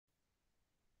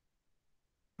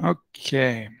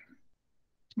Okay,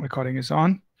 recording is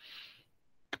on.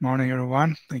 Good morning,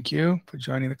 everyone. Thank you for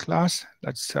joining the class.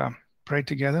 Let's pray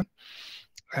together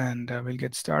and we'll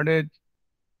get started.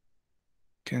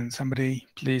 Can somebody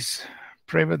please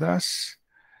pray with us?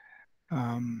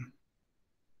 Aaron,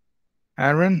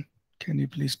 can you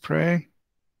please pray?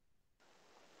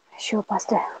 Sure,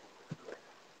 Pastor.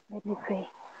 Let me pray.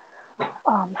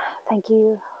 Thank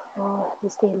you for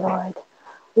this day, Lord.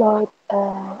 Lord,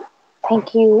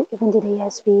 thank you even today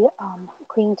as we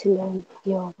going to learn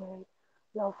your word.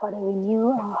 Lord, Father, renew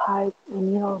our heart,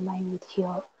 renew our mind with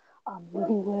your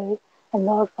living word. And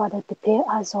Lord, Father, prepare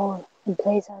us all and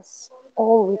place us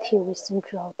all with your wisdom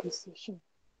throughout this session.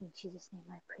 In Jesus' name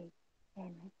I pray.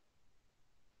 Amen.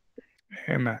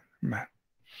 Amen. Amen.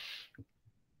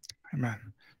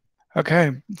 Amen.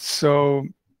 Okay, so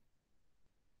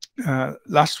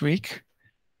last week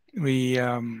we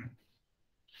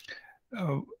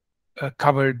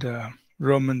covered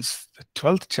Romans, the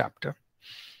 12th chapter,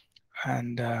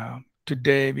 and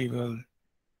today we will,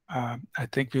 I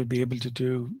think we'll be able to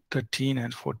do 13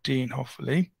 and 14,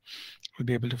 hopefully. We'll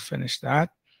be able to finish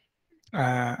that.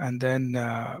 And then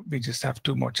we just have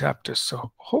 2 more chapters.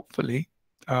 So hopefully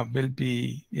we'll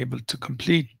be able to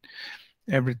complete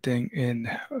everything in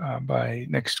by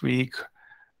next week.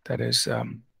 That is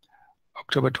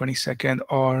October 22nd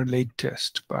or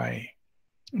latest by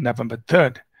November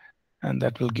 3rd. And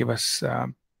that will give us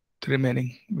the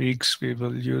remaining weeks we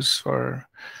will use for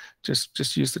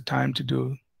just use the time to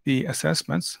do the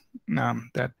assessments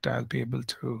that I'll be able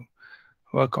to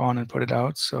work on and put it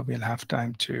out. So we'll have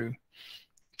time to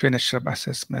finish up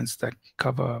assessments that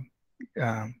cover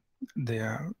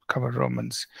cover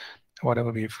Romans,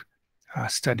 whatever we've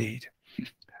studied,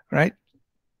 right?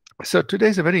 So today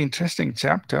is a very interesting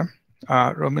chapter,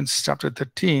 Romans chapter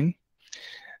 13.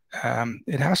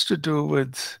 It has to do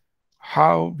with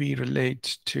how we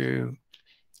relate to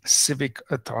civic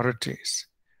authorities.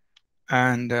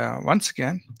 And once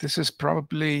again, this is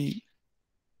probably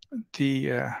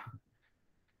the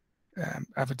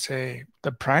I would say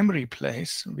the primary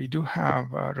place. We do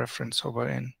have a reference over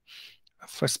in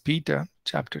 1 Peter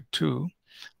chapter 2,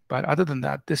 but other than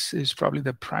that, this is probably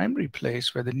the primary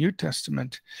place where the New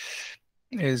Testament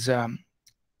is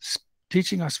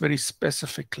teaching us very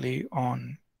specifically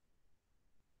on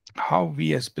how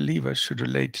we as believers should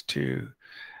relate to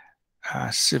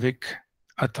civic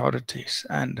authorities.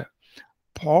 And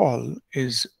Paul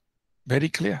is very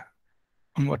clear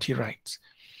on what he writes.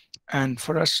 And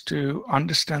for us to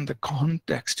understand the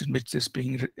context in which this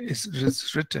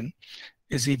is written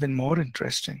is even more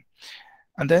interesting.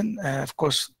 And then, of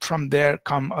course, from there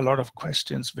come a lot of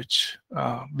questions which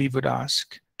we would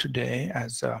ask today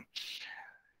as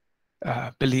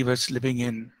believers living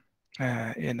in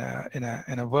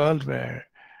a world where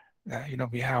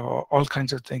we have all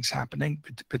kinds of things happening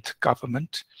with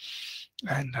government,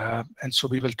 and so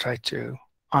we will try to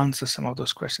answer some of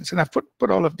those questions. And I've put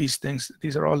all of these things.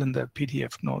 These are all in the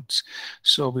PDF notes,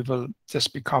 so we will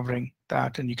just be covering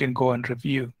that, and you can go and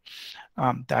review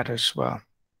that as well.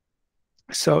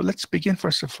 So let's begin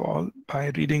first of all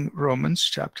by reading Romans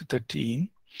chapter 13,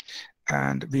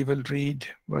 and we will read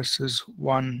verses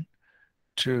 1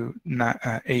 to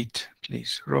 8,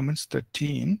 please. Romans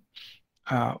 13,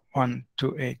 1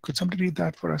 to 8. Could somebody read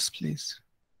that for us, please?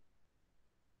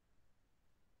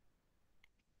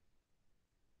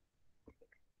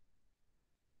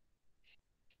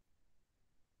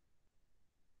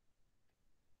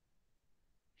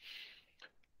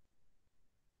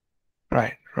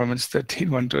 Right, Romans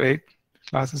 13, 1 to 8.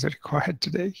 Classes are required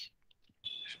today.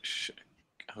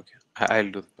 Okay, I'll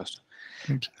do the first.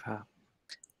 Thank you.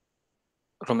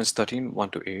 Romans 13, 1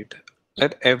 to 8.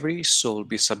 Let every soul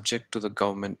be subject to the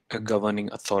governing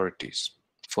authorities,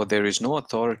 for there is no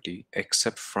authority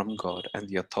except from God, and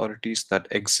the authorities that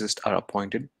exist are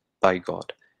appointed by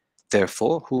God.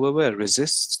 Therefore, whoever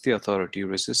resists the authority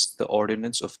resists the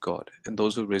ordinance of God, and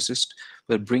those who resist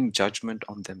will bring judgment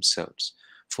on themselves.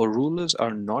 For rulers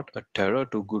are not a terror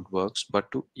to good works,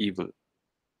 but to evil.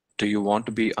 Do you want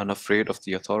to be unafraid of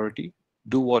the authority?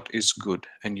 Do what is good,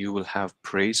 and you will have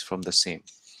praise from the same.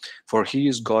 For he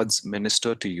is God's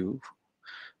minister to you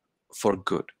for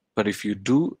good. But if you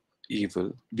do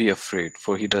evil, be afraid,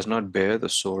 for he does not bear the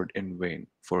sword in vain.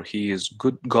 For he is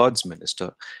God's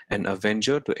minister, an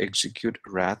avenger to execute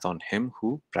wrath on him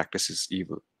who practices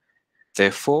evil.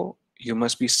 Therefore, you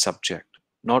must be subject,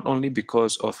 not only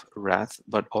because of wrath,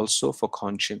 but also for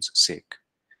conscience sake.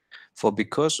 For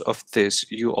because of this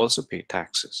you also pay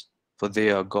taxes, for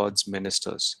they are God's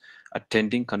ministers,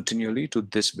 attending continually to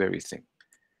this very thing.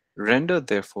 Render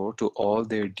therefore to all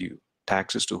their due,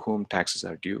 taxes to whom taxes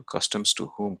are due, customs to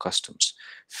whom customs,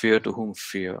 fear to whom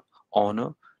fear,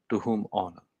 honor to whom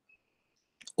honor.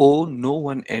 Owe no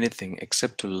one anything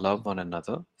except to love one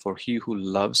another, for he who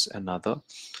loves another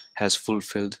has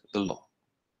fulfilled the law.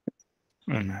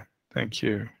 Amen. Thank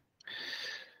you.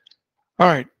 All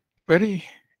right. Very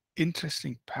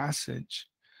interesting passage,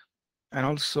 and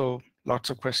also lots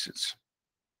of questions.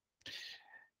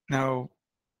 Now,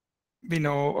 we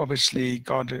know obviously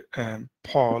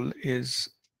Paul is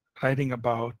writing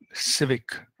about civic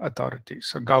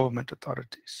authorities or government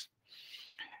authorities.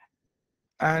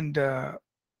 And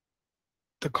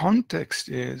the context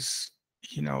is,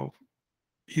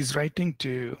 he's writing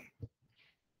to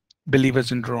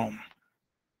believers in Rome,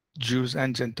 Jews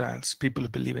and Gentiles, people who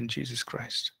believe in Jesus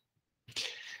Christ.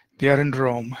 They are in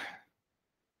Rome.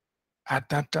 At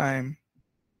that time,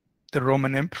 the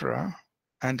Roman emperor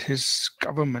and his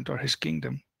government or his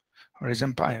kingdom or his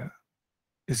empire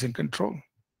is in control.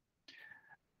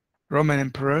 Roman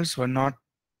emperors were not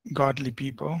godly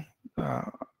people.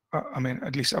 I mean,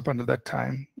 at least up until that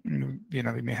time, we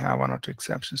may have one or two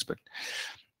exceptions, but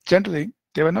generally,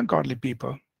 they were not godly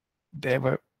people. They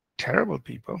were terrible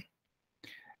people.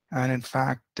 And in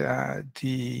fact,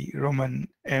 the Roman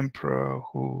emperor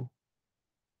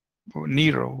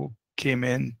Nero, who came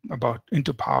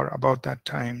into power about that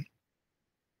time,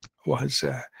 was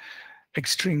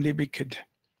extremely wicked,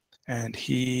 and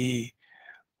he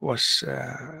was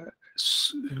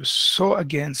so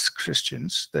against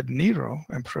Christians that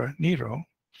Emperor Nero,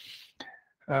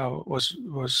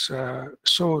 was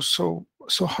so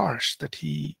harsh that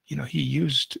he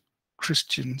used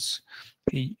Christians.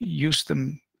 He used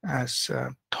them as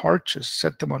torches,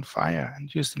 set them on fire,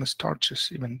 and used them as torches,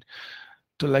 even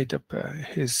to light up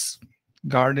his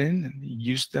garden. And he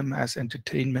used them as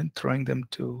entertainment, throwing them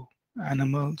to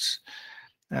animals,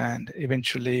 and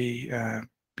eventually,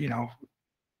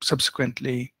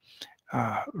 subsequently,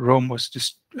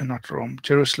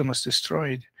 Jerusalem was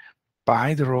destroyed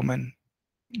by the Roman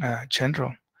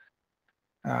general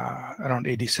around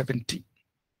AD 70.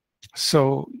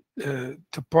 So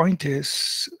the point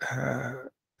is,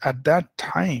 at that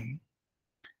time,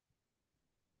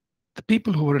 the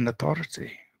people who were in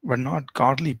authority were not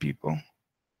godly people,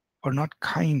 were not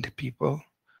kind people,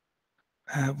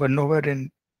 were nowhere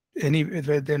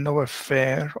they're nowhere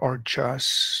fair or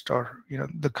just, or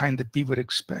the kind that we would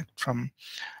expect from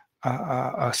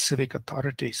a civic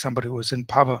authority, somebody who was in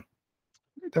power.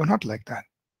 They were not like that.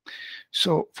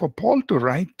 So for Paul to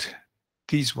write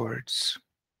these words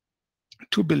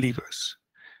to believers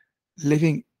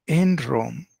living in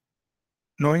Rome,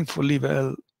 knowing fully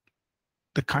well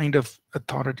the kind of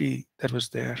authority that was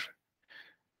there,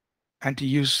 and to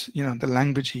use the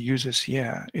language he uses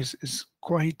here is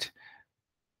quite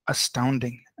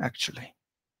astounding, actually.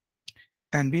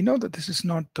 And we know that this is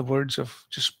not the words of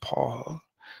just Paul,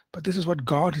 but this is what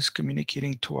God is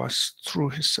communicating to us through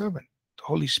his servant. The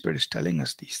Holy Spirit is telling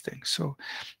us these things. So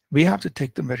we have to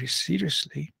take them very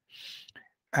seriously.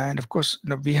 And of course,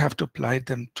 we have to apply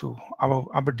them to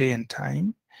our day and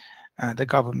time. The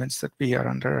governments that we are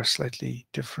under are slightly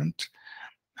different,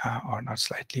 or not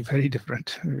slightly, very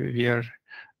different. We are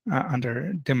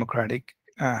under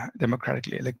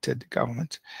democratically elected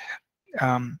government.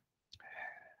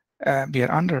 We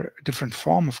are under a different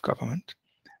form of government,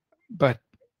 but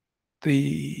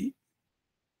there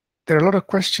are a lot of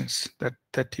questions that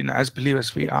as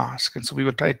believers we ask, and so we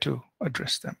will try to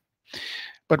address them.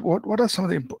 But what are some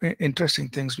of the interesting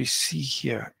things we see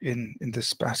here in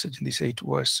this passage, in these 8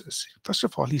 verses? First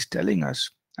of all, he's telling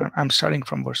us, I'm starting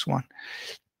from verse 1.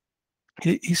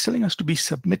 He's telling us to be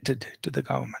submitted to the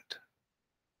government.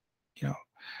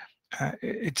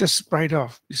 It just right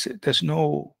off, there's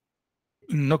no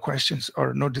questions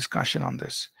or no discussion on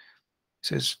this. It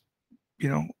says,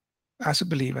 as a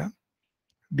believer,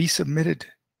 be submitted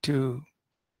to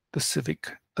the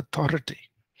civic authority.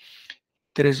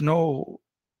 There is no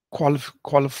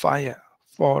qualifier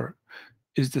for,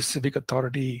 is the civic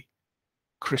authority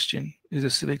Christian? Is the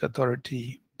civic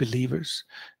authority believers?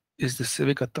 Is the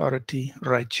civic authority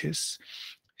righteous?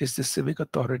 Is the civic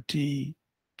authority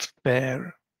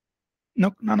fair?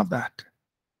 No, none of that.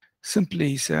 Simply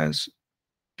he says,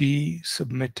 be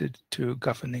submitted to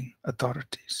governing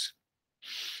authorities.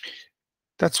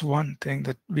 That's one thing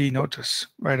that we notice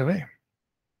right away.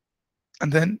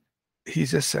 And then he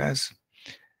just says,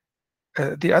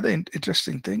 the other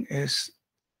interesting thing is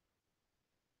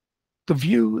the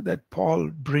view that Paul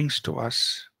brings to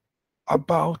us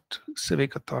about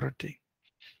civic authority.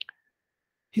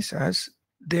 He says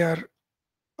they are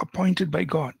appointed by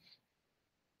God.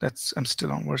 I'm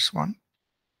still on verse 1.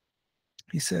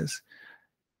 He says,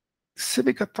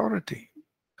 civic authority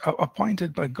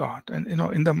appointed by God. And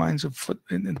in the minds of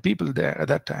in the people there at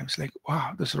that time, it's like,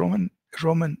 wow, this Roman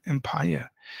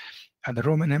Empire and the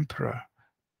Roman emperor,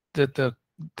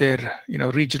 their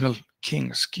regional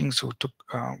kings who took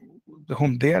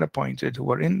whom they had appointed, who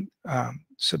were in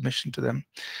submission to them,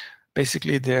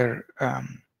 basically their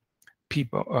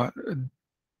people,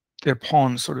 their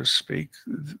pawns, so to speak,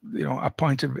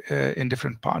 appointed in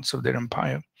different parts of their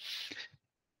empire.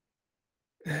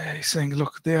 He's saying,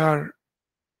 look, they are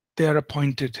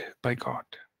appointed by God.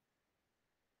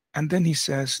 And then he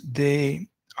says they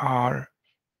are,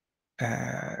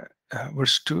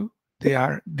 verse 2, they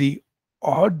are the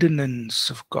ordinance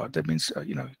of God. That means,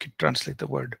 you could translate the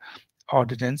word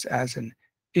ordinance as an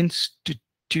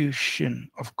institution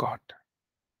of God.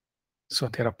 So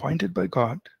they're appointed by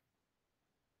God.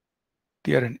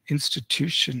 They are an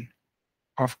institution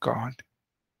of God.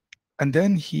 And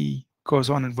then he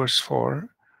goes on in verse 4,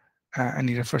 and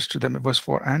he refers to them in verse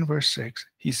 4 and verse 6.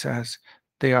 He says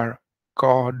they are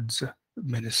God's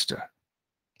minister.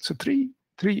 So three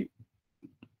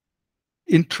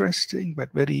interesting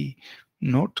but very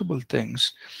notable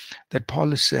things that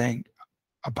Paul is saying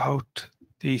about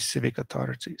these civic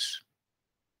authorities.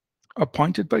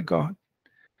 Appointed by God,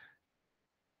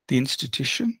 the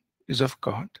institution is of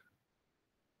God,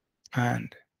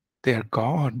 and they are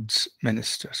God's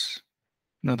ministers.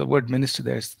 The word minister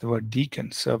there is the word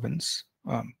deacon, servants.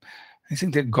 I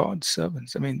think they're God's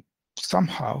servants. I mean,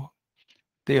 somehow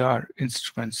they are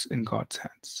instruments in God's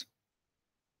hands.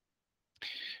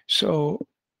 So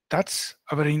that's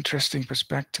a very interesting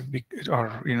perspective,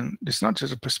 or it's not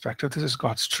just a perspective, this is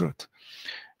God's truth.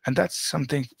 And that's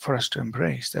something for us to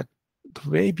embrace, that the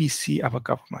way we see our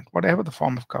government, whatever the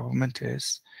form of government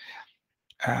is,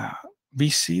 we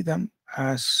see them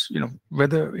as,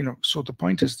 whether, so the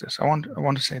point is this, I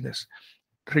want to say this,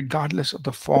 regardless of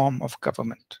the form of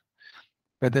government,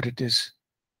 whether it is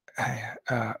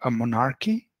a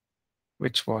monarchy,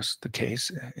 which was the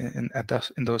case in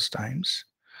those times,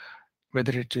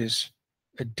 whether it is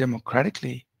a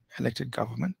democratically elected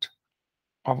government,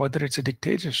 or whether it's a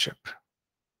dictatorship,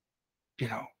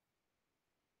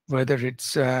 whether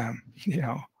it's a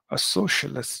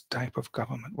socialist type of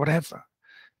government, whatever,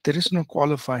 there is no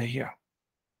qualifier here.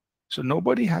 So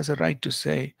nobody has a right to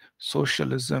say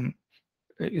socialism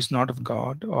is not of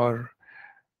God, or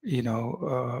a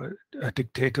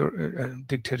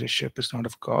dictatorship is not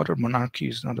of God, or monarchy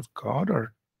is not of God,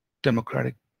 or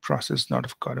democratic process not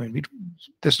of God. I mean,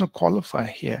 there's no qualifier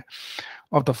here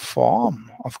of the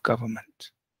form of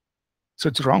government. So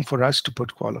it's wrong for us to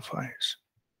put qualifiers.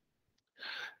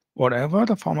 Whatever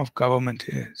the form of government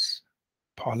is,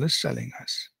 Paul is telling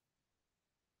us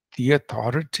the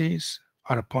authorities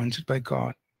are appointed by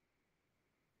God.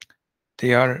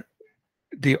 They are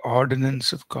the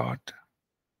ordinance of God,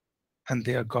 and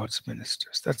they are God's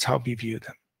ministers. That's how we view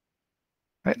them.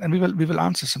 Right? And we will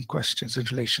answer some questions in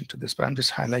relation to this, but I'm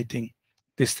just highlighting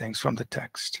these things from the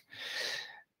text.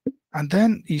 And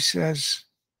then he says,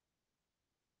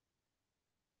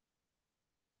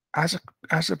 as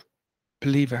a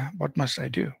believer, what must I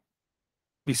do?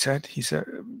 He said,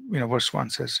 verse 1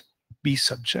 says, be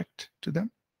subject to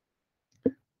them.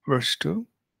 Verse 2,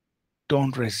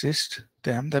 don't resist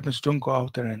them. That means don't go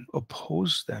out there and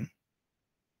oppose them.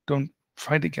 Don't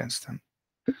fight against them.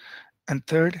 And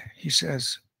third, he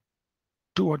says,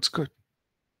 do what's good.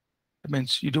 That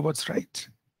means you do what's right.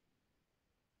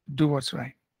 Do what's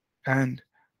right. And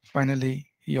finally,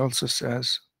 he also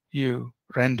says, you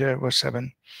render, verse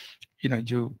 7,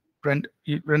 you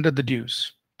render the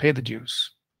dues, pay the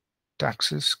dues,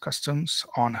 taxes, customs,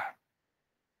 honor.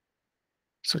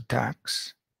 So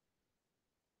tax,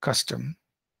 custom.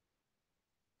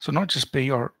 So not just pay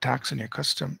your tax and your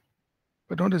custom,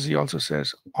 but notice he also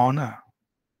says honor,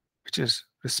 which is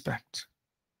respect.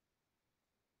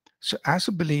 So as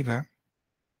a believer,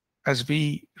 as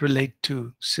we relate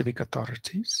to civic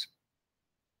authorities,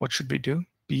 what should we do?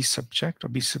 Be subject or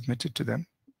be submitted to them.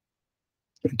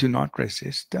 Do not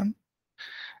resist them.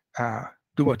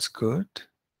 Do what's good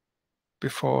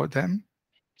before them.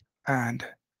 And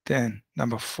then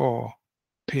number 4,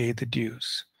 pay the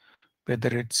dues, whether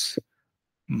it's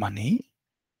money,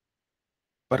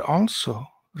 but also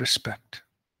respect.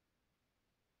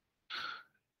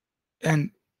 And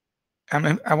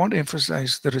I want to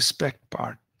emphasize the respect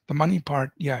part. The money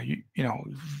part, yeah,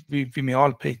 we may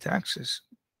all pay taxes,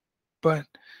 but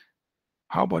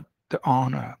how about the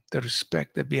honor, the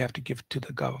respect that we have to give to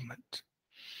the government?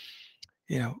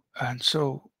 And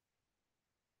so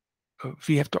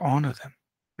we have to honor them,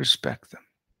 respect them.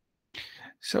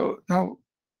 So now,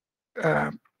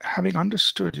 having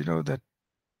understood, that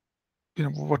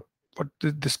what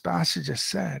this passage has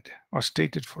said or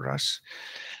stated for us,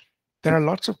 there are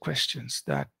lots of questions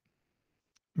that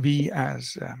we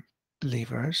as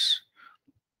believers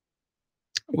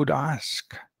would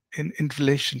ask in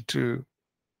relation to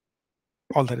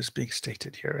all that is being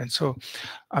stated here. And so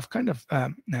I've kind of,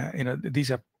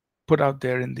 these are put out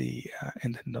there in the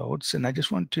notes, and I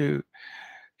just want to,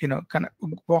 kind of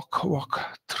walk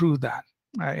through that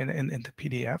in the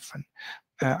PDF, and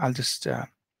I'll just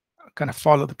kind of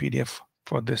follow the PDF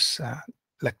for this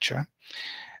lecture.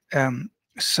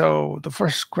 So the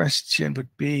first question would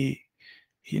be,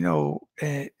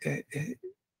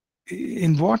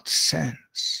 in what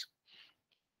sense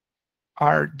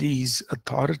are these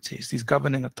authorities, these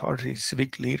governing authorities,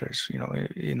 civic leaders?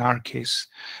 In our case,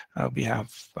 we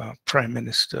have prime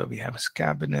minister, we have his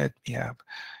cabinet, we have,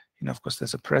 of course,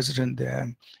 there's a president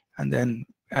there, and then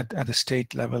at the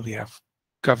state level, we have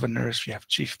governors, we have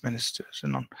chief ministers,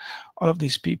 and on all of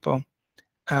these people,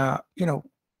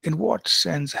 in what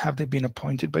sense have they been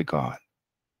appointed by God?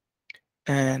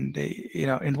 And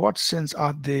in what sense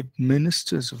are they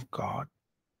ministers of God?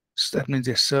 So that means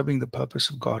they're serving the purpose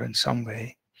of God in some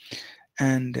way.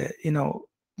 And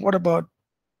what about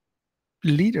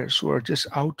leaders who are just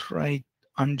outright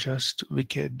unjust,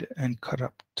 wicked, and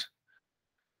corrupt?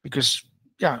 Because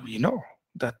we know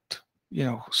that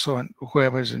so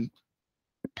whoever is in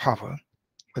power,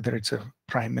 whether it's a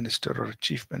prime minister or a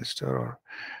chief minister or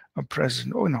a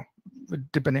president, or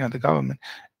depending on the government,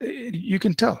 you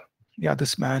can tell,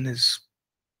 this man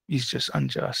he's just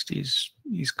unjust,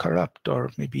 he's corrupt,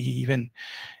 or maybe he even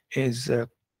is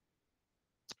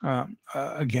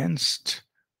against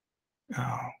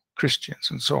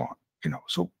Christians and so on.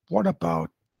 So what about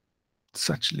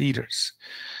such leaders?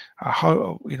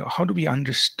 How do we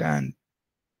understand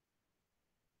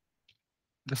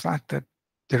the fact that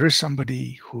there is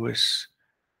somebody who is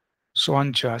so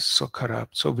unjust, so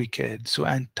corrupt, so wicked, so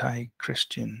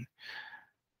anti-Christian,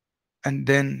 and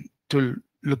then to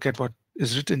look at what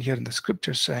is written here in the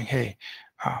scripture saying, hey,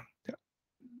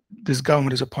 this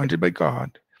government is appointed by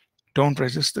God, don't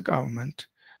resist the government,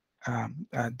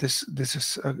 this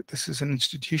is an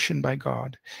institution by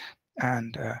God,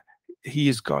 and he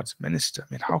is God's minister.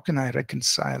 I mean, how can I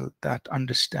reconcile that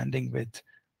understanding with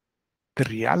the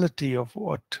reality of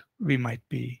what we might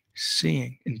be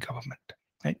seeing in government,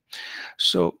 right?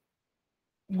 So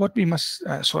what we must,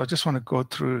 so I just want to go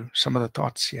through some of the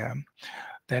thoughts here.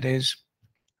 That is,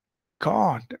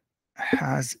 God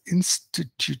has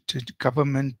instituted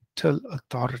governmental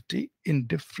authority in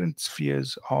different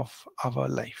spheres of our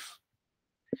life.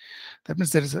 That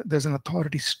means there's an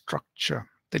authority structure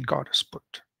that God has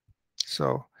put.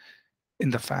 So in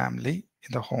the family,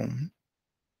 in the home,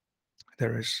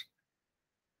 there is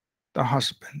the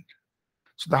husband.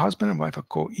 So the husband and wife are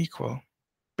co-equal,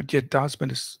 but yet the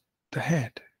husband is the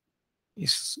head.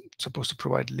 He's supposed to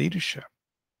provide leadership.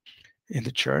 In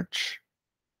the church,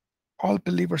 all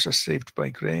believers are saved by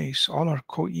grace. All are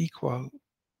co-equal,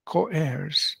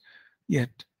 co-heirs, yet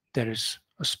there is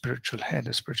a spiritual head,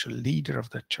 a spiritual leader of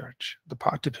the church.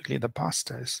 Typically, the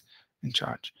pastor is in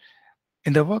charge.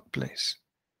 In the workplace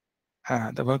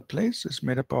is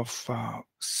made up of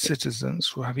citizens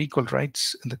who have equal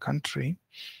rights in the country,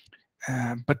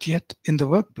 but yet in the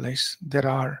workplace there's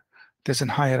a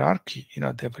hierarchy.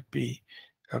 There would be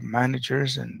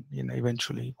managers, and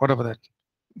eventually whatever that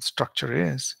structure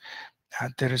is,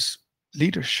 there is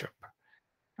leadership.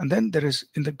 And then there is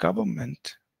in the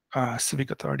government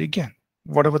civic authority. Again,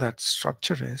 whatever that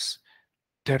structure is,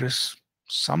 there is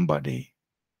somebody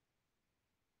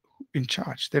in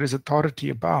charge. There is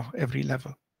authority above every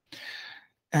level.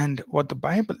 And what the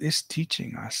Bible is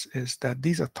teaching us is that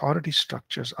these authority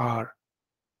structures are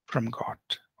from God,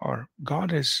 or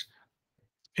God is,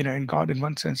 and God in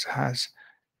one sense has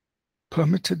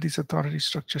permitted these authority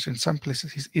structures. In some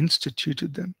places he's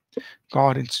instituted them.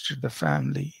 God instituted the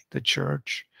family, the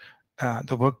church,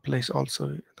 the workplace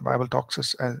also. The Bible tells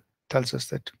us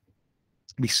that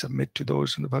we submit to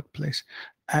those in the workplace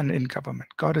and in government.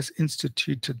 God has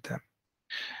instituted them.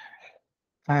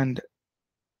 And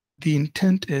the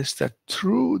intent is that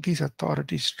through these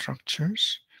authority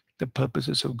structures, the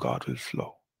purposes of God will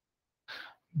flow.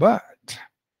 But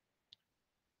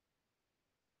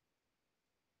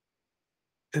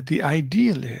the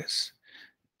ideal is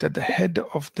that the head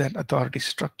of that authority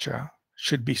structure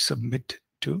should be submitted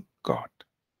to God.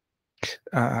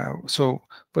 So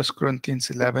 1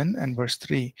 Corinthians 11 and verse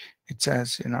 3, it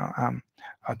says,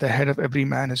 the head of every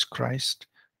man is Christ.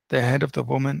 The head of the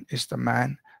woman is the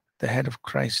man. The head of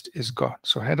Christ is God.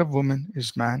 So head of woman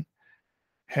is man.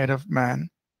 Head of man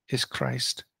is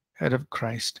Christ. Head of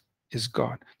Christ is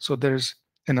God. So there's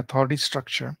an authority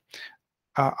structure,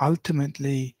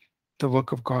 ultimately the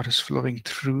work of God is flowing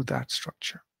through that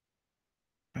structure,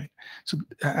 right? So,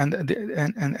 and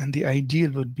the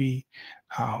ideal would be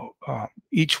how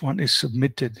each one is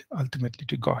submitted ultimately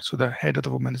to God. So the head of the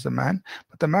woman is the man,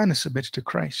 but the man is submitted to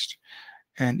Christ.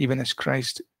 And even as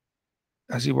Christ,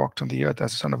 as he walked on the earth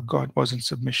as the Son of God, was in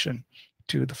submission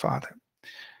to the Father.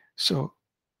 So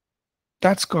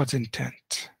that's God's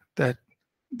intent, that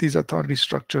these authority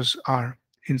structures are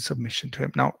in submission to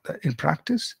him. Now, in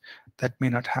practice, that may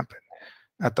not happen.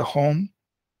 At the home,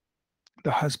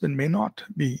 the husband may not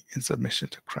be in submission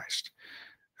to Christ.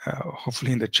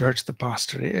 Hopefully, in the church, the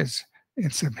pastor is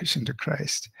in submission to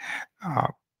Christ. Uh,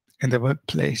 in the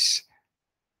workplace,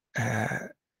 uh,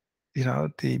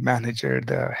 the manager,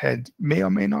 the head may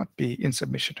or may not be in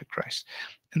submission to Christ.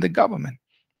 In the government,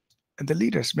 and the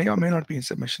leaders may or may not be in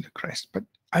submission to Christ. But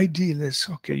ideal is,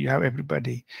 okay, you have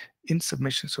everybody in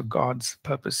submission so God's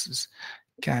purposes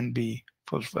can be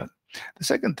fulfilled. The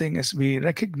second thing is we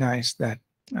recognize that,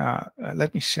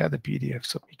 let me share the PDF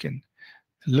so we can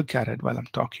look at it while I'm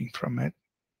talking from it.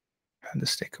 I'll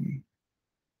just take a moment.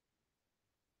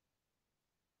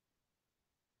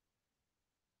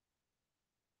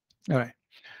 All right,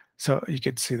 so you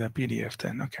can see the PDF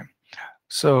then. Okay,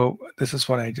 so this is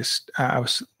what I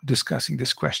was discussing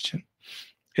this question.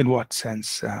 In what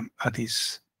sense are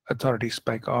these authorities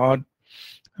by God?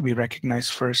 We recognize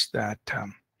first that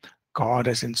God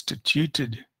has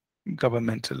instituted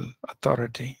governmental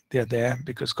authority. They're there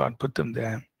because God put them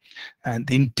there, and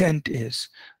the intent is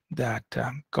that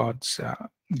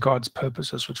God's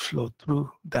purposes would flow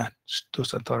through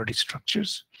those authority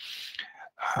structures.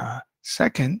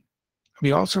 Second,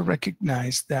 we also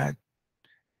recognize that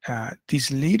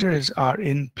these leaders are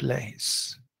in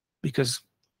place because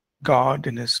God,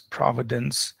 in His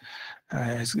providence,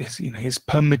 has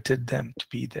permitted them to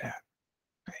be there.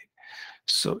 Right?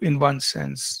 So, in one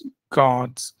sense,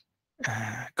 God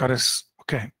has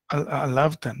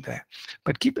allowed them there.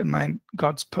 But keep in mind,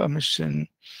 God's permission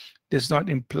does not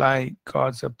imply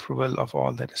God's approval of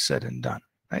all that is said and done.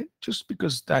 Right? Just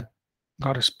because that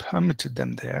God has permitted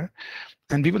them there,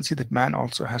 and we will see that man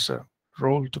also has a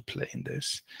role to play in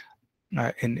this,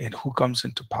 in who comes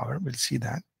into power. We'll see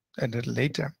that a little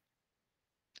later.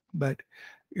 But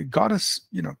God has,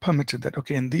 permitted that.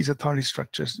 Okay, in these authority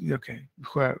structures, okay,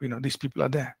 where these people are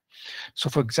there. So,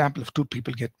 for example, if two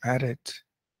people get married,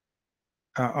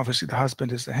 obviously the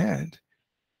husband is the head.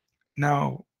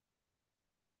 Now,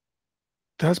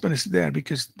 the husband is there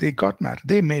because they got married.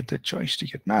 They made the choice to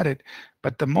get married.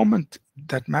 But the moment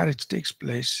that marriage takes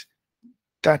place,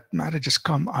 that marriage has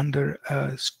come under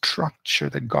a structure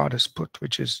that God has put,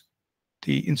 which is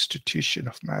the institution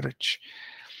of marriage.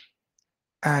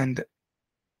 And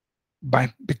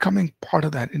by becoming part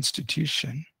of that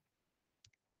institution,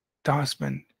 the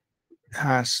husband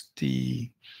has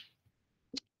the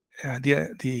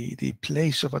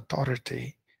place of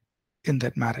authority in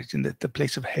that marriage, in the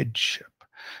place of headship.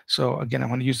 So again, I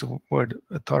want to use the word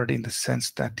authority in the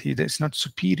sense that he is not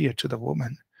superior to the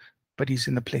woman, but he's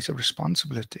in a place of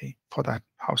responsibility for that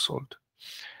household.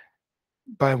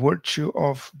 By virtue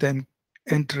of them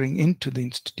entering into the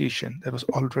institution that was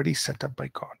already set up by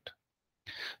God.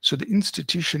 So the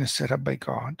institution is set up by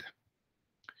God.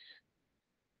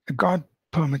 God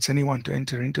permits anyone to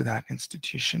enter into that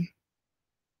institution.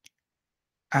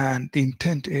 And the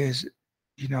intent is,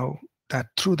 that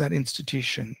through that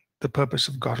institution, the purpose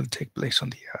of God will take place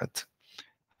on the earth.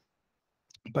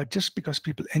 But just because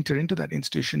people enter into that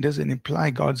institution doesn't imply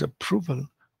God's approval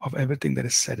of everything that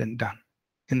is said and done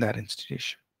in that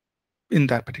institution, in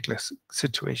that particular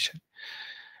situation.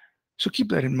 So keep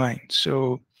that in mind.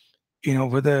 So,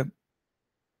 whether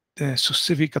so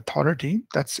civic authority,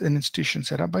 that's an institution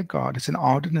set up by God. It's an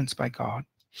ordinance by God.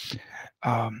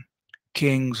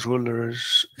 Kings,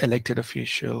 rulers, elected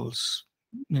officials,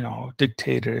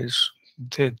 dictators,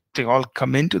 they all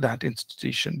come into that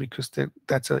institution because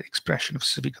that's an expression of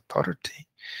civic authority.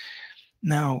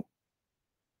 Now,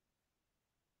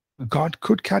 God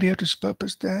could carry out His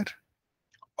purpose there,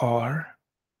 or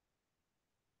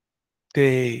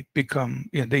they become,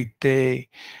 they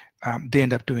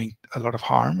end up doing a lot of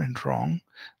harm and wrong.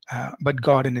 But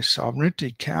God, in His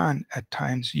sovereignty, can at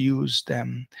times use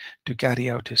them to carry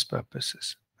out His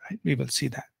purposes. Right? We will see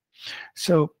that.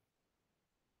 So,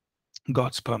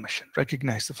 God's permission.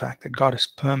 Recognize the fact that God has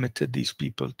permitted these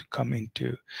people to come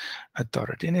into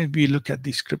authority. And if we look at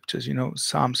these scriptures,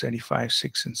 Psalm 75,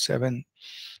 6 and 7,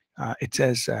 it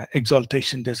says,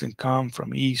 exaltation doesn't come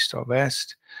from east or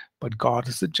west, but God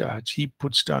is the judge. He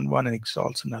puts down one and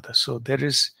exalts another. So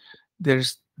there's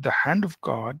the hand of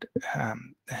God.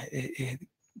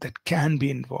 that can be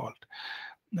involved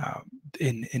uh,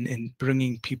 in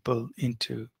bringing people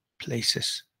into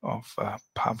places of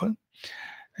power.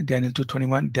 Daniel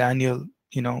 2:21, Daniel,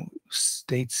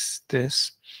 states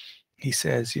this. He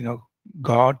says,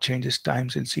 God changes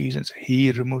times and seasons.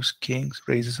 He removes kings,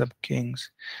 raises up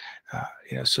kings.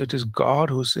 So it is God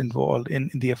who's involved in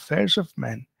the affairs of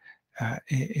men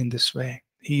in this way.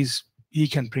 He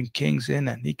can bring kings in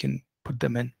and he can put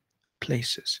them in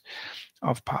places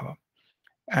of power.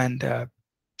 And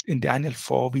in Daniel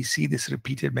 4, we see this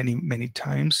repeated many, many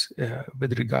times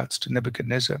with regards to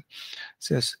Nebuchadnezzar. It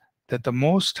says that the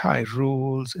Most High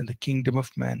rules in the kingdom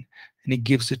of men, and he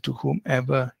gives it to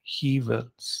whomever he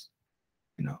wills.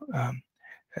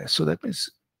 So that means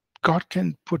God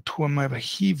can put whomever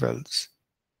he wills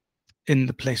in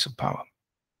the place of power.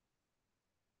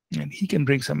 And he can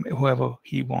bring whoever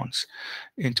he wants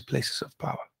into places of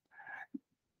power.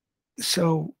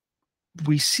 So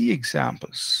we see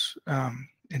examples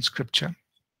in Scripture.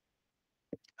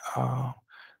 When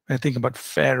I think about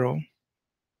Pharaoh,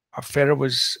 Pharaoh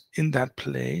was in that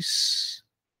place,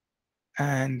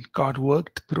 and God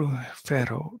worked through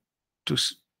Pharaoh to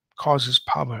cause his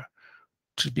power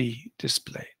to be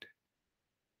displayed.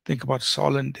 Think about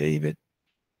Saul and David.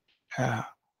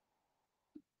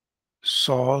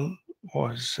 Saul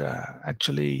was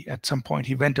actually, at some point,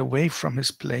 he went away from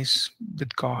his place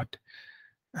with God,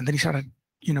 and then he started,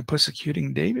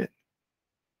 persecuting David.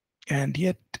 And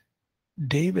yet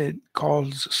David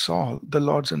calls Saul the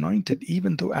Lord's anointed,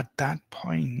 even though at that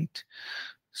point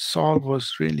Saul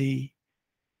was really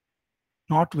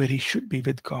not where he should be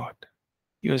with God.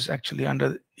 He was actually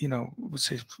under, would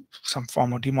say, some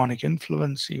form of demonic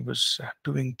influence. He was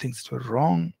doing things that were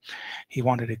wrong. He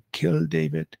wanted to kill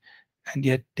David. And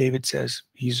yet David says,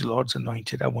 he's Lord's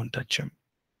anointed. I won't touch him.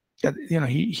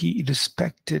 He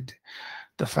respected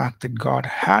the fact that God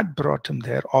had brought him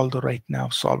there, although right now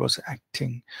Saul was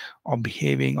acting or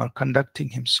behaving or conducting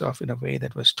himself in a way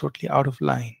that was totally out of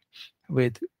line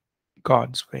with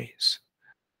God's ways.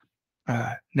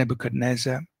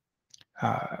 Nebuchadnezzar,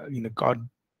 God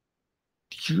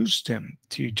used him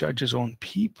to judge his own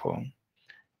people.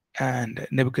 And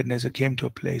Nebuchadnezzar came to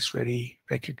a place where he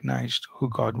recognized who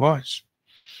God was.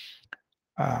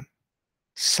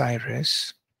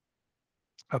 Cyrus,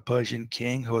 a Persian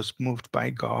king who was moved by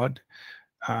God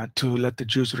to let the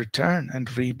Jews return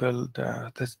and rebuild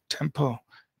the temple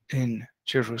in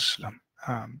Jerusalem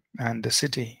and the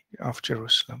city of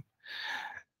Jerusalem.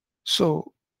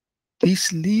 So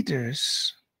these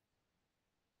leaders,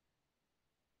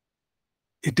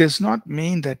 it does not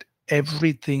mean that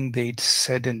everything they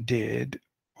said and did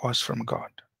was from God.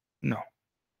 No.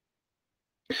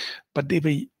 But they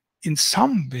were in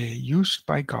some way used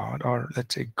by God, or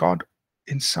let's say God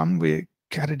in some way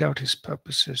carried out his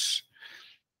purposes,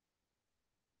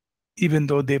 even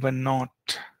though they were not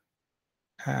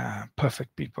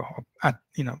perfect people,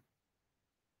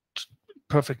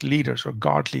 perfect leaders or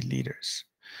godly leaders.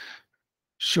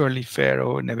 Surely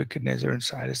Pharaoh, Nebuchadnezzar, and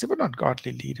Cyrus, they were not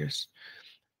godly leaders,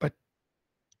 but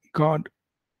God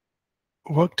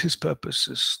worked his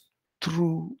purposes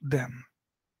through them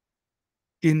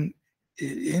in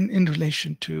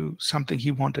relation to something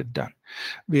he wanted done.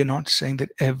 We are not saying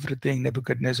that everything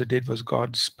Nebuchadnezzar did was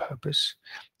God's purpose.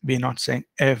 We are not saying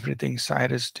everything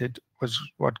Cyrus did was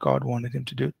what God wanted him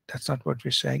to do. That's not what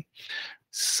we're saying.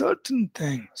 Certain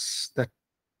things that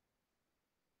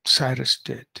Cyrus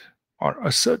did, or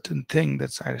a certain thing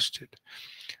that Cyrus did,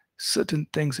 certain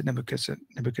things that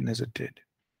Nebuchadnezzar did.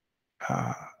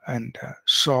 And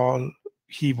Saul,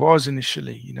 he was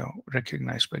initially,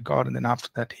 recognized by God, and then after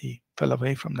that he fell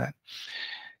away from that.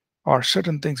 Or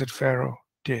certain things that Pharaoh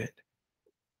did,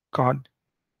 God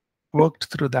worked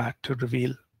through that to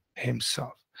reveal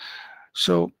himself.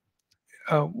 So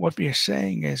what we are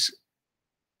saying is,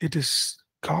 it is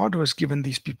God who has given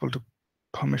these people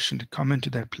permission to come into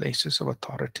their places of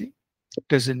authority.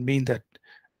 Doesn't mean that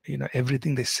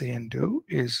everything they say and do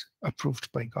is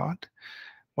approved by God.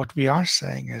 What we are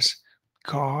saying is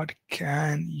God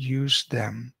can use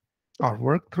them or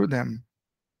work through them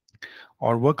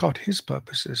or work out his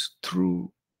purposes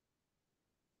through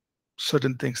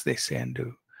certain things they say and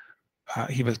do.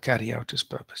 He will carry out his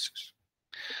purposes.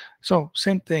 So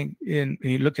same thing when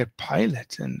you look at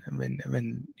Pilate, and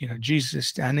when Jesus is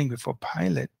standing before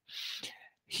Pilate,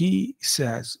 he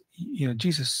says,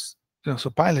 Jesus, so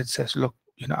Pilate says, look,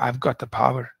 I've got the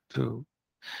power to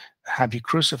have you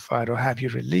crucified or have you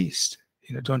released.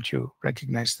 Don't you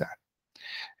recognize that?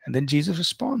 And then Jesus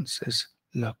responds, says,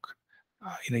 look,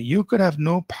 you could have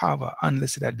no power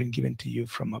unless it had been given to you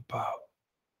from above.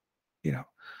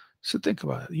 So think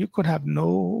about it. You could have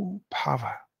no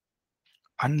power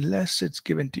unless it's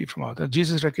given to you from others.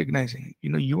 Jesus recognizing,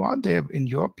 you are there in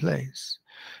your place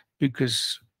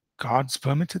because God's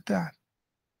permitted that,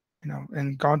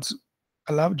 and God's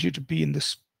allowed you to be in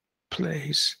this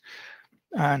place,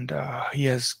 and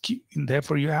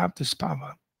therefore you have this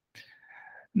power.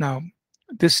 Now,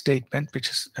 this statement, which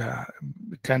is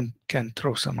can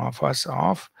throw some of us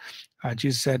off,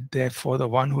 Jesus said, "Therefore, the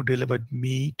one who delivered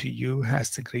me to you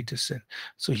has the greatest sin."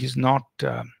 So he's not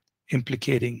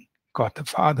implicating God the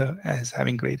Father as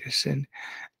having greater sin.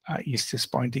 He's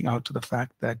just pointing out to the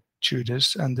fact that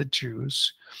Judas and the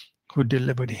Jews who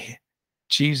delivered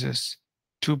Jesus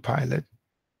to Pilate,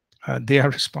 they are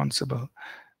responsible.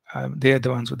 They are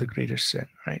the ones with the greater sin,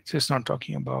 right? So it's not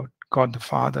talking about God the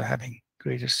Father having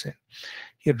greater sin.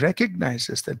 He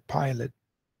recognizes that Pilate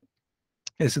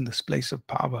is in this place of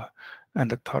power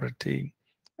and authority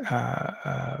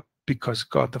because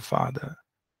God the Father,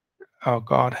 our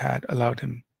God, had allowed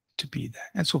him to be there.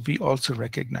 And so we also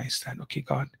recognize that, okay,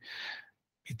 God,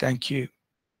 we thank you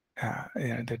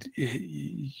that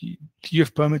you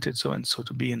have permitted so and so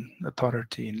to be in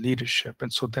authority and leadership.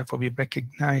 And so therefore we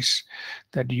recognize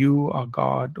that you are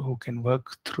God who can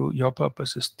work through your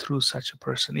purposes through such a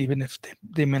person, even if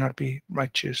they may not be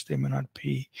righteous, they may not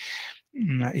be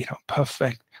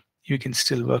perfect. You can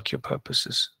still work your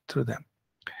purposes through them.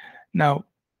 Now,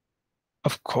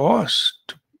 of course,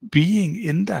 being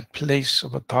in that place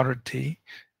of authority,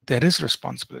 there is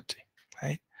responsibility,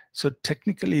 right? So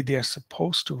technically, they are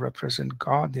supposed to represent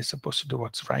God. They're supposed to do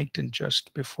what's right and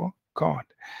just before God.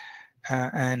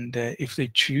 And if they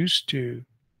choose to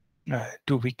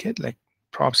do wicked, like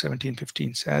Proverbs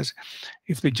 17:15 says,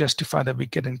 if they justify the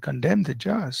wicked and condemn the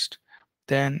just,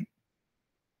 then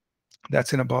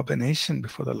that's an abomination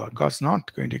before the Lord. God's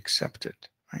not going to accept it,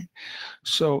 right?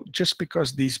 So just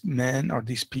because these men or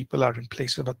these people are in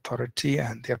place of authority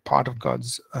and they're part of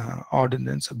God's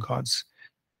ordinance or God's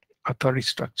authority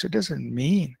structure doesn't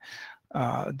mean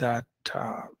that,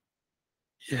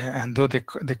 and though they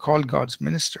call God's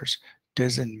ministers,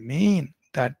 doesn't mean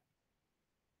that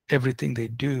everything they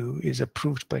do is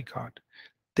approved by God.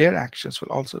 Their actions will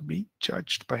also be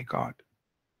judged by God.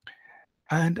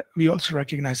 And we also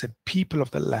recognize that people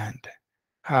of the land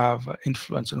have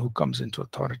influence on who comes into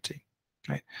authority.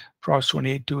 Right? Proverbs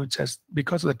 28:2, it says,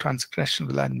 because of the transgression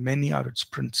of the land, many are its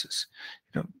princes.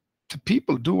 The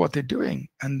people do what they're doing,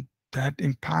 and that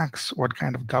impacts what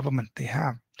kind of government they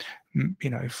have.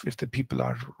 If the people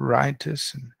are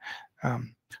righteous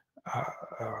and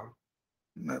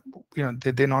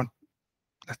they're not,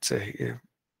 let's say,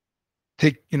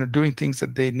 doing things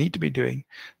that they need to be doing,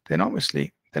 then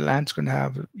obviously the land's going to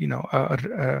have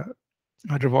a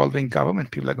revolving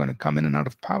government. People are going to come in and out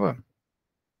of power.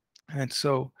 And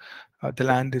so the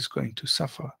land is going to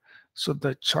suffer. So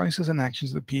the choices and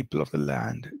actions of the people of the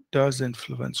land does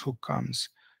influence who comes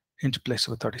into place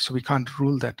of authority. So we can't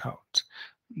rule that out.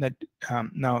 That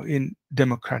now in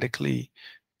democratically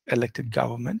elected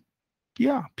government,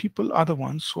 yeah, people are the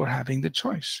ones who are having the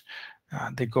choice.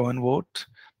 They go and vote,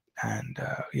 and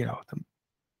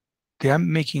they are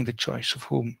making the choice of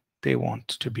whom they want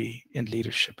to be in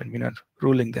leadership, and we're not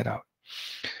ruling that out.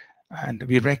 And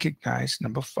we recognize,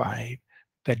 number 5,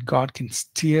 that God can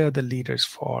steer the leaders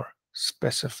for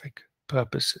specific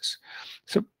purposes.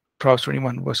 So Proverbs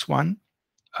 21 verse 1,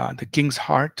 the king's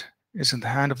heart is in the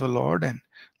hand of the Lord, and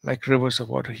like rivers of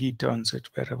water, he turns it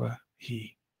wherever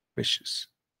he wishes.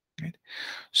 Right?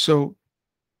 So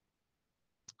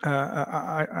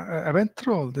I went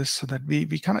through all this so that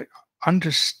we kind of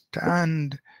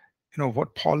understand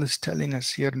what Paul is telling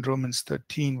us here in Romans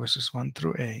 13 verses 1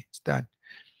 through 8, that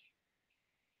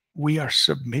we are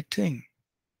submitting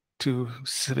to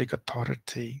civic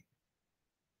authority,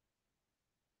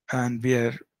 and we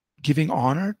are giving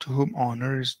honor to whom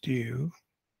honor is due.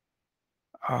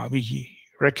 We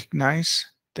recognize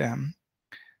them,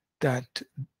 that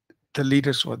the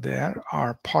leaders who are there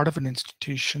are part of an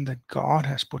institution that God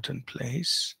has put in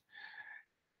place.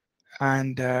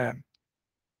 And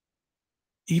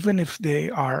even if they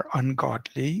are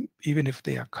ungodly, even if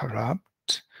they are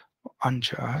corrupt,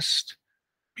 unjust,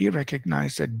 we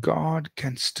recognize that God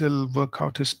can still work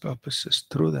out his purposes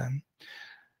through them.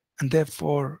 And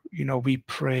therefore, we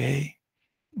pray,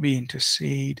 we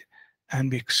intercede, and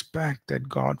we expect that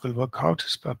God will work out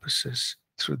his purposes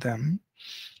through them.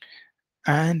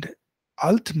 And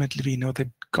ultimately, we know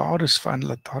that God is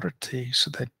final authority,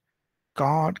 so that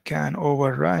God can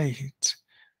override,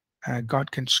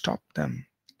 God can stop them,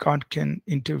 God can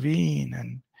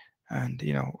intervene and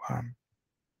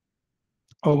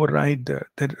override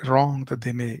the wrong that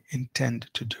they may intend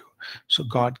to do. So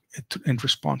God, in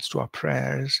response to our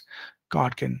prayers,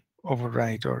 God can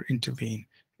override or intervene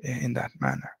in that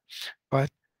manner. But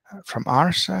from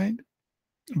our side,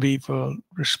 we will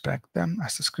respect them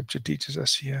as the scripture teaches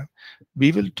us here.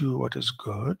 We will do what is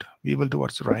good. We will do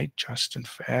what's right, just, and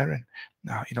fair,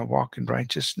 and walk in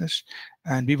righteousness.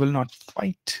 And we will not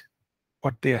fight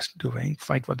what they are doing,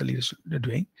 fight what the leaders are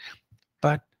doing.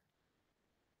 But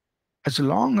as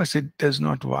long as it does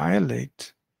not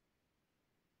violate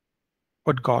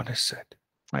what God has said,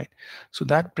 right? So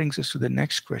that brings us to the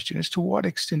next question: is to what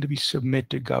extent do we submit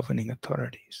to governing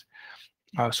authorities?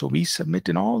 So we submit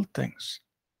in all things,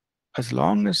 as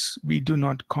long as we do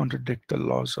not contradict the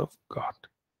laws of God,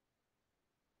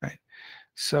 right?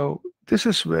 So this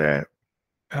is where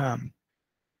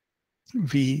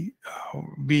we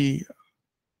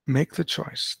make the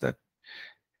choice that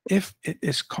if it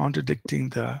is contradicting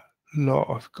the law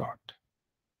of God,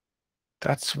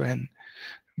 that's when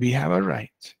we have a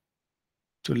right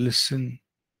to listen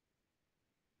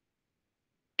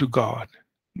to God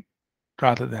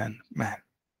rather than man,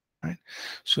 right?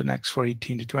 So next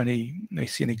 4:18 to 20, I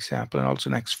see an example, and also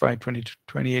next 5:20 to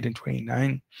 28 and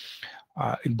 29.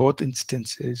 In both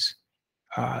instances,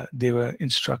 they were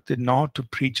instructed not to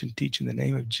preach and teach in the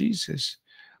name of Jesus.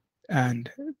 And,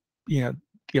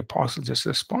 the apostle just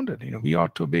responded, we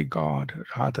ought to obey God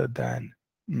rather than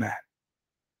man,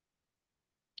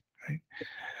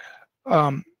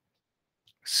 right?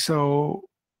 So,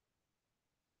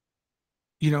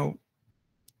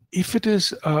 if it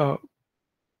is a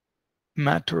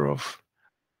matter of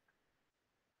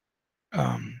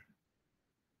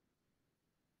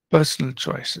personal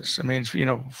choices, I mean,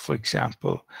 for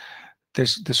example,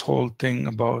 there's this whole thing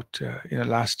about,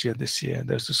 last year, this year,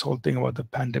 there's this whole thing about the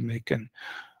pandemic, and,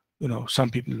 some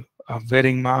people are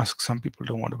wearing masks, some people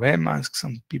don't want to wear masks,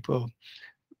 some people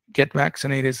get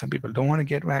vaccinated, some people don't want to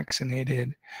get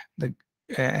vaccinated.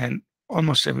 And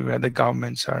almost everywhere, the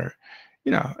governments are,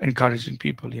 encouraging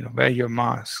people, wear your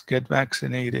mask, get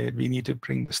vaccinated. We need to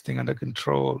bring this thing under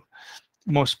control.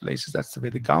 Most places, that's the way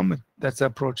that's the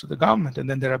approach of the government. And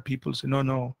then there are people who say,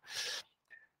 no,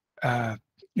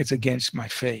 it's against my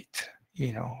faith,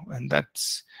 and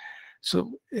that's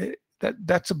so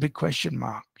that's a big question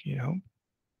mark,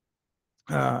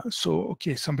 So,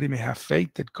 okay, somebody may have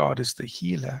faith that God is the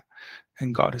healer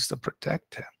and God is the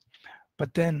protector,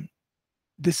 but then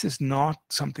this is not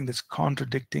something that's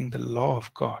contradicting the law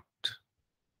of God,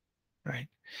 right?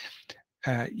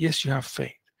 Yes, you have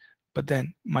faith, but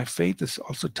then my faith is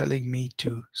also telling me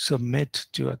to submit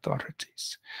to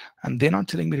authorities, and they're not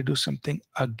telling me to do something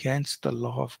against the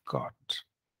law of God,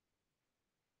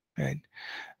 right?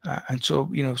 And so,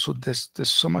 so there's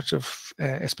so much of,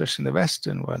 especially in the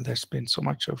Western world, there's been so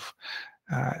much of,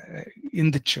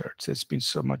 in the church, there's been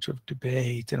so much of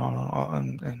debate and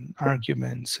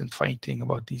arguments and fighting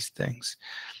about these things.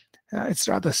 It's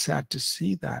rather sad to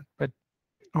see that, but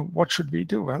what should we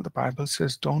do? Well, the Bible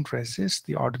says, don't resist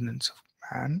the ordinance of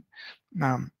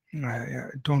man.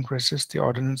 Don't resist the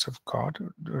ordinance of God,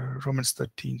 Romans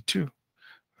 13:2.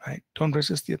 Right? Don't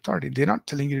resist the authority. They're not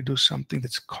telling you to do something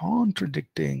that's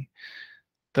contradicting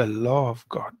the law of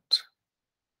God.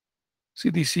 See,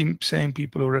 these same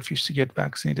people who refuse to get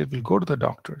vaccinated will go to the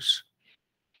doctors.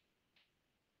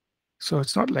 So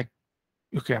it's not like,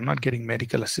 okay, I'm not getting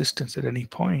medical assistance at any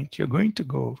point. You're going to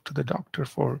go to the doctor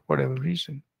for whatever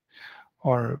reason.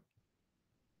 Or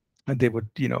they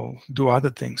would, do other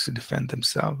things to defend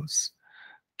themselves,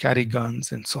 carry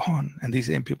guns and so on. And these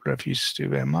same people refuse to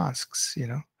wear masks,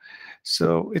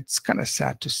 So it's kind of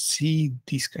sad to see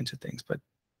these kinds of things, but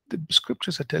the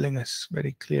scriptures are telling us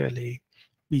very clearly,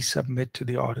 we submit to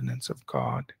the ordinance of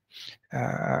God,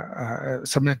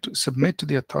 submit to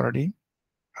the authority,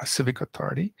 a civic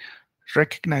authority,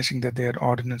 recognizing that they are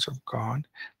ordinance of God.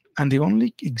 And the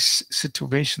only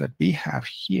situation that we have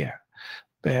here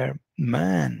where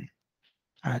man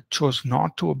chose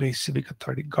not to obey civic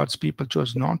authority, God's people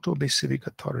chose not to obey civic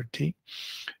authority,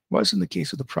 was in the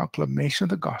case of the proclamation of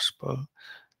the gospel.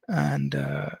 And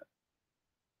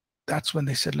that's when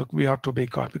they said, look, we ought to obey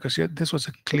God, because this was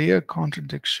a clear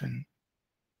contradiction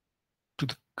to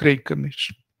the Great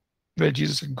Commission, where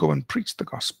Jesus said, go and preach the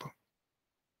gospel,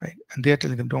 right? And they're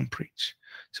telling them, don't preach.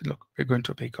 So look, we're going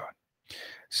to obey God.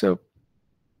 So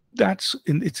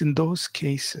it's in those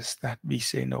cases that we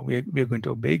say, no, we're going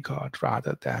to obey God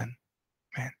rather than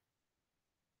man.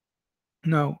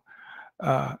 Now,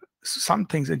 some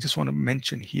things I just want to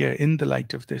mention here in the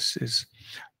light of this is,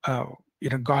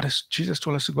 Jesus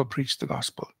told us to go preach the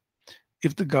gospel.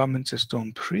 If the government says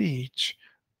don't preach,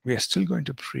 we are still going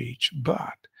to preach,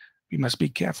 but we must be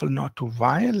careful not to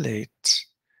violate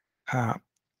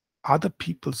other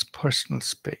people's personal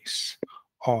space,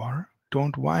 or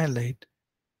don't violate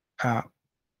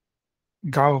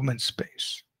government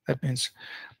space. That means,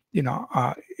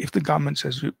 if the government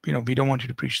says, we don't want you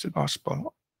to preach the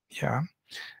gospel, yeah,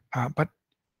 but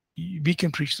we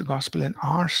can preach the gospel in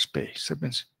our space. That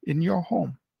means in your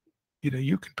home,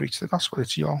 you can preach the gospel.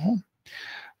 It's your home.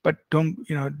 But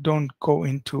don't go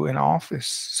into an office,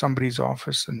 somebody's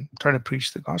office, and try to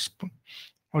preach the gospel.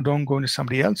 Or don't go into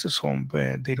somebody else's home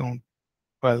where they don't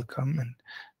welcome and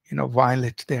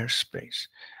violate their space.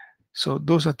 So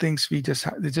those are things we just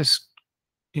they just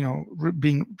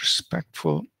being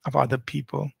respectful of other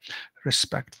people,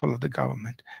 respectful of the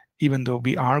government. Even though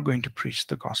we are going to preach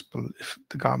the gospel, if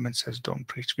the government says don't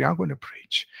preach, we are going to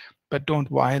preach, but don't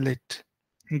violate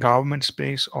government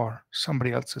space or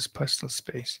somebody else's personal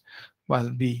space while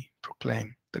we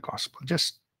proclaim the gospel.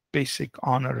 Just basic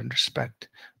honor and respect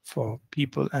for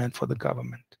people and for the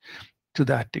government to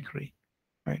that degree,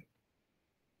 right?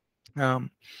 A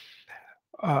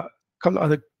couple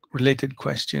other related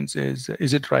questions is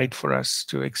it right for us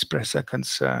to express a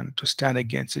concern, to stand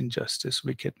against injustice,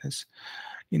 wickedness?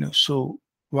 So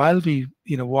while we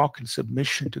walk in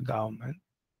submission to government,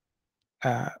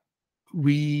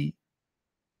 we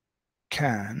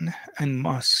can and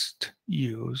must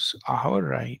use our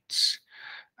rights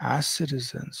as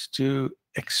citizens to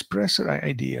express our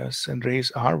ideas and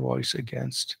raise our voice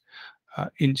against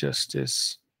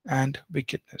injustice and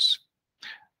wickedness.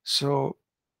 So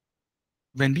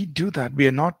when we do that, we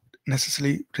are not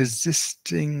necessarily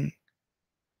resisting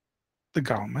the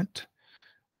government.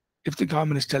 If the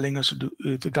government is telling us to do,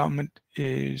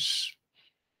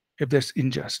 if there's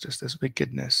injustice, there's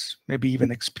wickedness, maybe even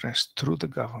expressed through the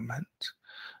government,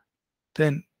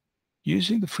 then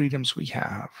using the freedoms we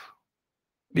have,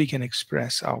 we can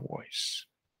express our voice.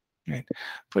 Right?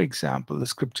 For example, the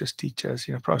scriptures teach us,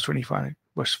 Proverbs 25,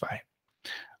 verse 5.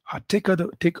 Take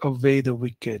away the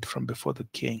wicked from before the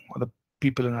king or the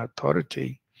people in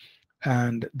authority,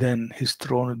 and then his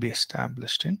throne will be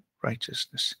established in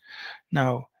righteousness.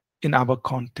 Now, in our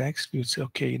context, we would say,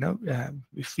 okay,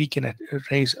 if we can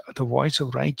raise the voice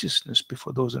of righteousness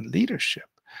before those in leadership,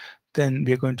 then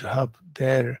we're going to help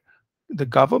the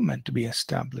government to be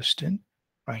established in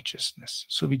righteousness.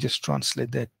 So we just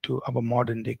translate that to our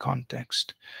modern day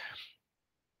context.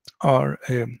 Or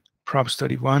Proverbs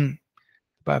 31,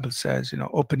 the Bible says,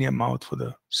 open your mouth for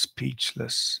the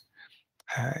speechless.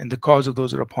 In the cause of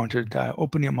those who are appointed to die,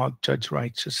 open your mouth, judge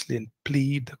righteously, and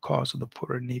plead the cause of the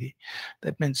poor and needy.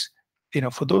 That means,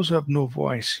 for those who have no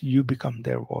voice, you become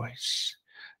their voice.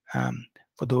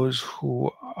 For those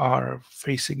who are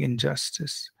facing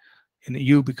injustice,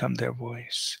 you become their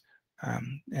voice.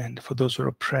 And for those who are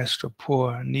oppressed or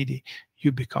poor and needy,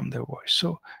 you become their voice.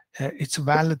 So it's a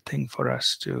valid thing for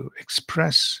us to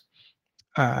express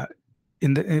by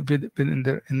the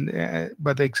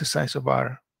exercise of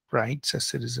our rights as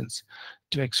citizens,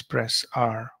 to express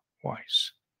our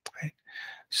voice. Right.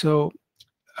 So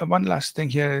one last thing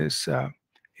here is,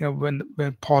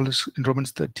 when Paul is in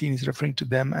Romans 13, he's referring to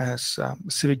them as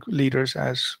civic leaders,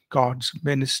 as God's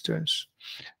ministers,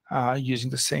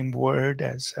 using the same word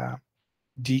as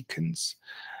deacons.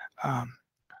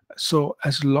 So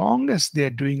as long as they're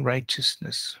doing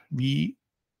righteousness, we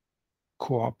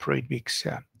cooperate, we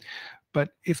accept.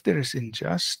 But if there is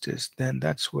injustice, then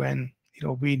that's when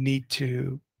we need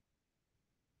to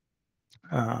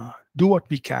do what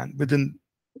we can within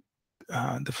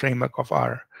the framework of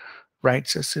our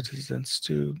rights as citizens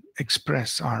to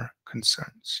express our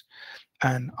concerns.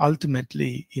 And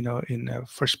ultimately, in 1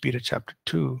 Peter chapter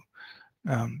 2,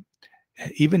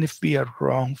 even if we are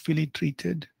wrongfully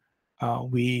treated,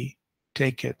 we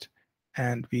take it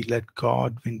and we let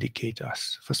God vindicate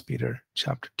us. 1 Peter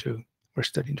chapter 2,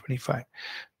 verse 13-25.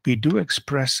 We do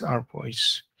express our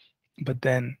voice, but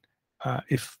then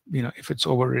if it's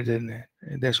overridden,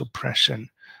 there's oppression,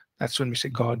 that's when we say,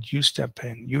 God, you step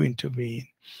in, you intervene.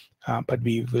 But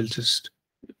we will just,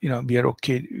 we are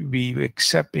okay. We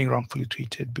accept being wrongfully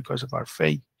treated because of our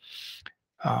faith.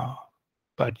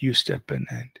 But you step in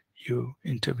and you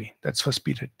intervene. That's 1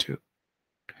 Peter 2.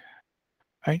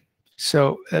 Right?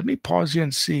 So let me pause here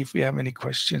and see if we have any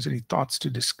questions, any thoughts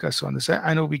to discuss on this.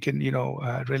 I know we can,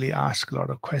 really ask a lot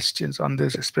of questions on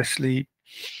this, especially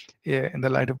in the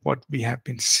light of what we have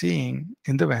been seeing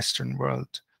in the Western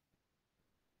world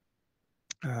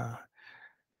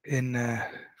in the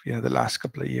last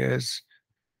couple of years,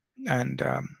 and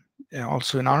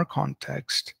also in our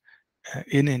context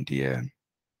in India,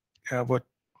 what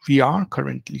we are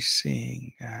currently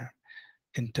seeing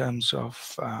in terms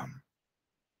of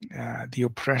the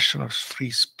oppression of free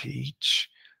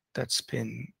speech that's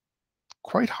been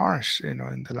quite harsh,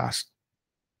 in the last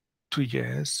 2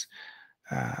 years,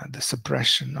 the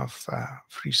suppression of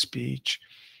free speech,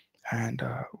 And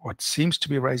what seems to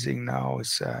be rising now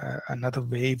is another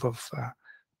wave of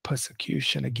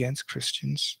persecution against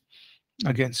Christians,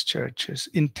 against churches,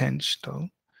 intentional.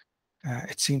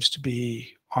 It seems to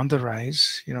be on the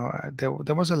rise. There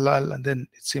was a lull, and then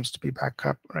it seems to be back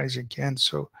up, rise again.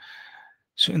 So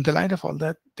in the light of all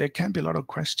that, there can be a lot of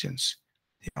questions,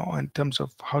 in terms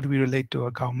of how do we relate to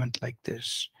a government like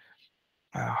this?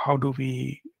 How do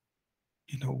we,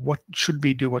 what should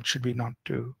we do? What should we not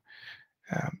do?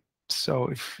 Um, so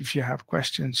if you have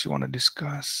questions you want to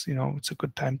discuss, it's a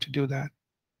good time to do that.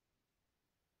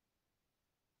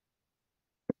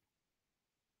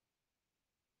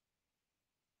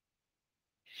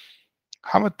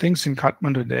 How about things in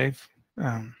Kathmandu, Dave?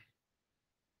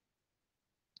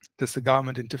 Does the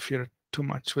government interfere too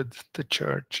much with the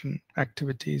church and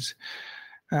activities?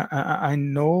 I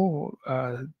know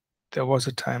there was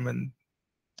a time when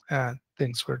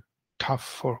things were tough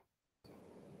for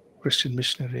Christian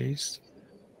missionaries.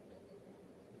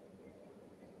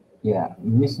 Yeah,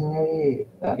 missionary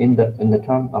in the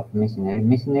term of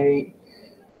missionary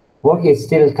work is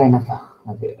still kind of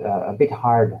a bit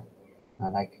hard.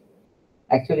 Like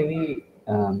actually, we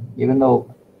even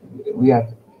though we are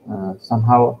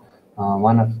somehow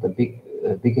one of the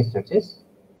biggest churches,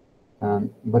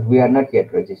 but we are not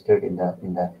yet registered in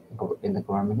the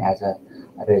government as a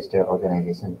registered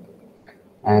organization,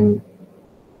 and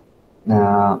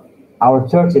our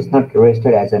church is not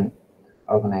registered as an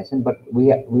organization, but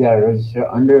we are registered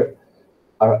under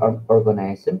our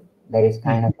organization that is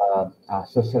kind of a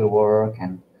social work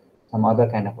and some other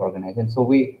kind of organization. So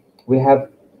we are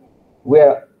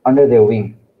under their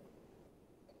wing,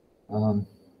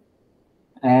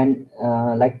 and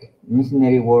like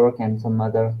missionary work and some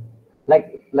other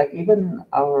like even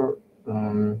our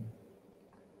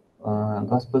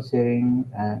gospel sharing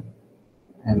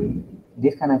and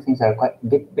these kind of things are quite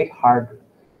bit hard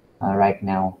right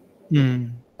now.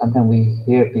 Sometimes we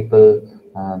hear people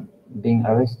being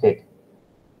arrested.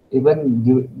 Even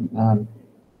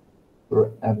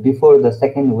before the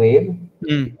second wave,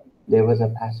 there was a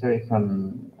pastor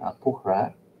from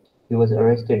Pokhara. He was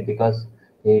arrested because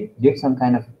he did some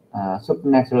kind of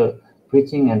supernatural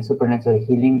preaching and supernatural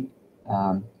healing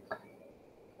um,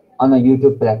 on a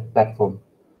YouTube platform.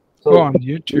 So on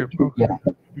YouTube. Okay. yeah,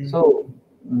 so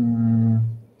um,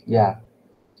 yeah,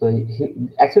 so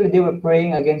actually they were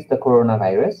praying against the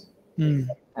coronavirus,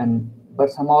 and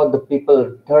but somehow the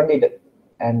people turned it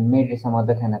and made it some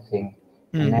other kind of thing,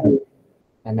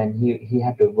 and then he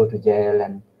had to go to jail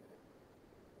and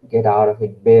get out of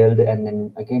it bailed, and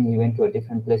then again he went to a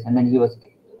different place, and then he was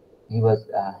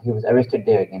arrested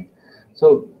there again.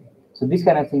 So these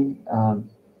kind of things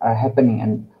are happening,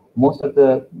 and most of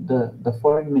the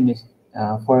foreigners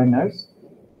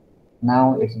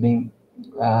now it's being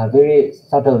very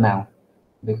subtle now,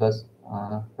 because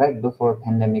right before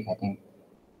pandemic I think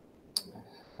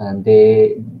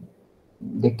they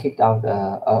kicked out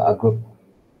a group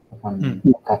from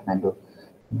Kathmandu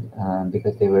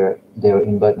because they were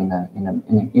involved in a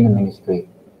ministry,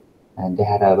 and they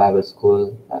had a Bible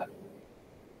school,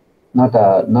 not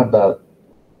the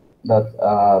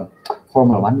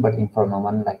formal one, but informal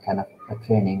one, like kind of a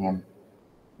training,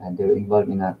 and they were involved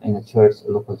in a church,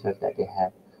 a local church that they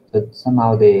had. So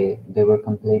somehow they were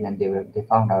complained, and they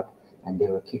found out, and they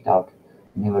were kicked out,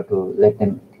 never to let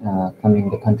them come in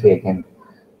the country again.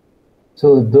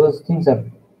 So those things are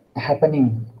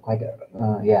happening quite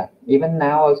yeah, even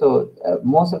now also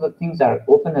most of the things are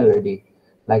open already,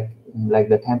 like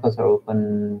the temples are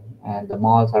open and the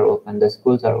malls are open, the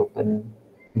schools are open,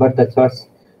 but the church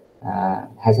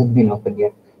hasn't been open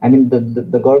yet. I mean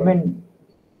the government,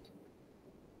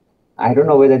 I don't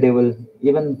know whether they will,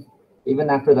 even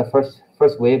after the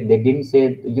first wave they didn't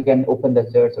say you can open the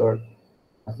church or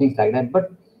things like that.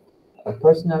 But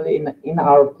personally, in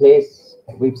our place,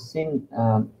 we've seen.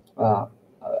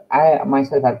 I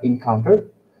myself have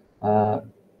encountered uh,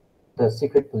 the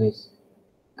secret police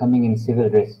coming in civil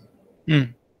dress.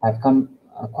 I've come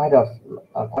quite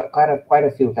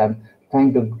a few times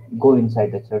trying to go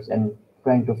inside the church and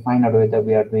trying to find out whether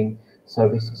we are doing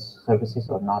services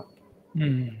or not.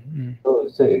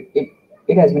 So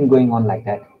it has been going on like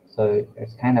that. So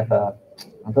it's kind of a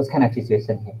those kind of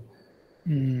situation here.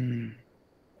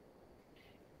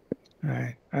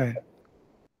 Right.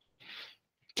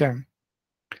 Okay.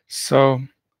 So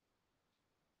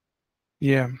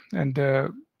yeah, and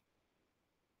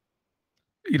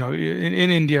in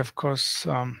India, of course,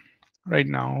 right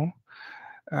now,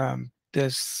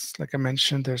 there's, like I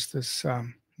mentioned, there's this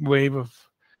wave of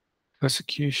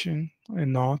persecution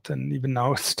in north, and even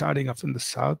now it's starting up in the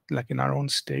south, like in our own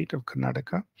state of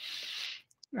Karnataka.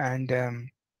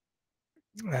 And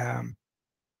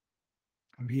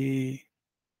We,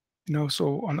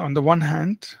 so on the one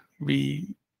hand,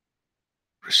 we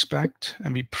respect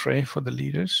and we pray for the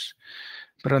leaders,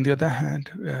 but on the other hand,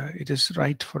 it is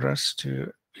right for us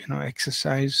to,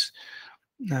 exercise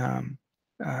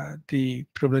the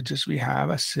privileges we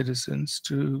have as citizens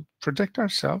to protect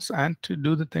ourselves and to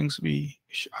do the things we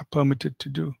are permitted to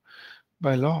do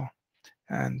by law.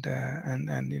 And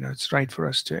it's right for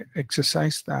us to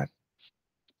exercise that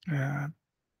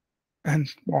and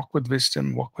walk with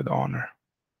wisdom, walk with honor.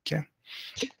 Okay.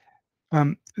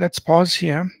 Let's pause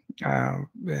here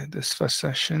with this first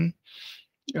session.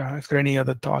 If there are any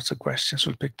other thoughts or questions,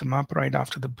 we'll pick them up right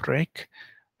after the break.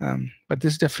 But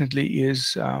this definitely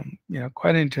is,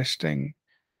 quite an interesting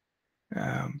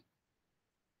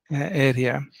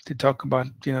area to talk about,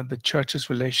 the church's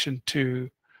relation to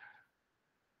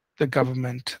the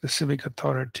government, the civic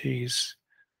authorities.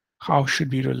 How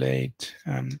should we relate?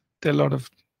 There are a lot of,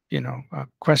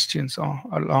 questions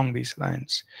along these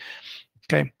lines.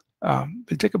 Okay,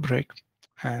 we'll take a break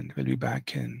and we'll be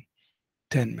back in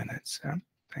 10 minutes.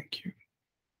 Thank you.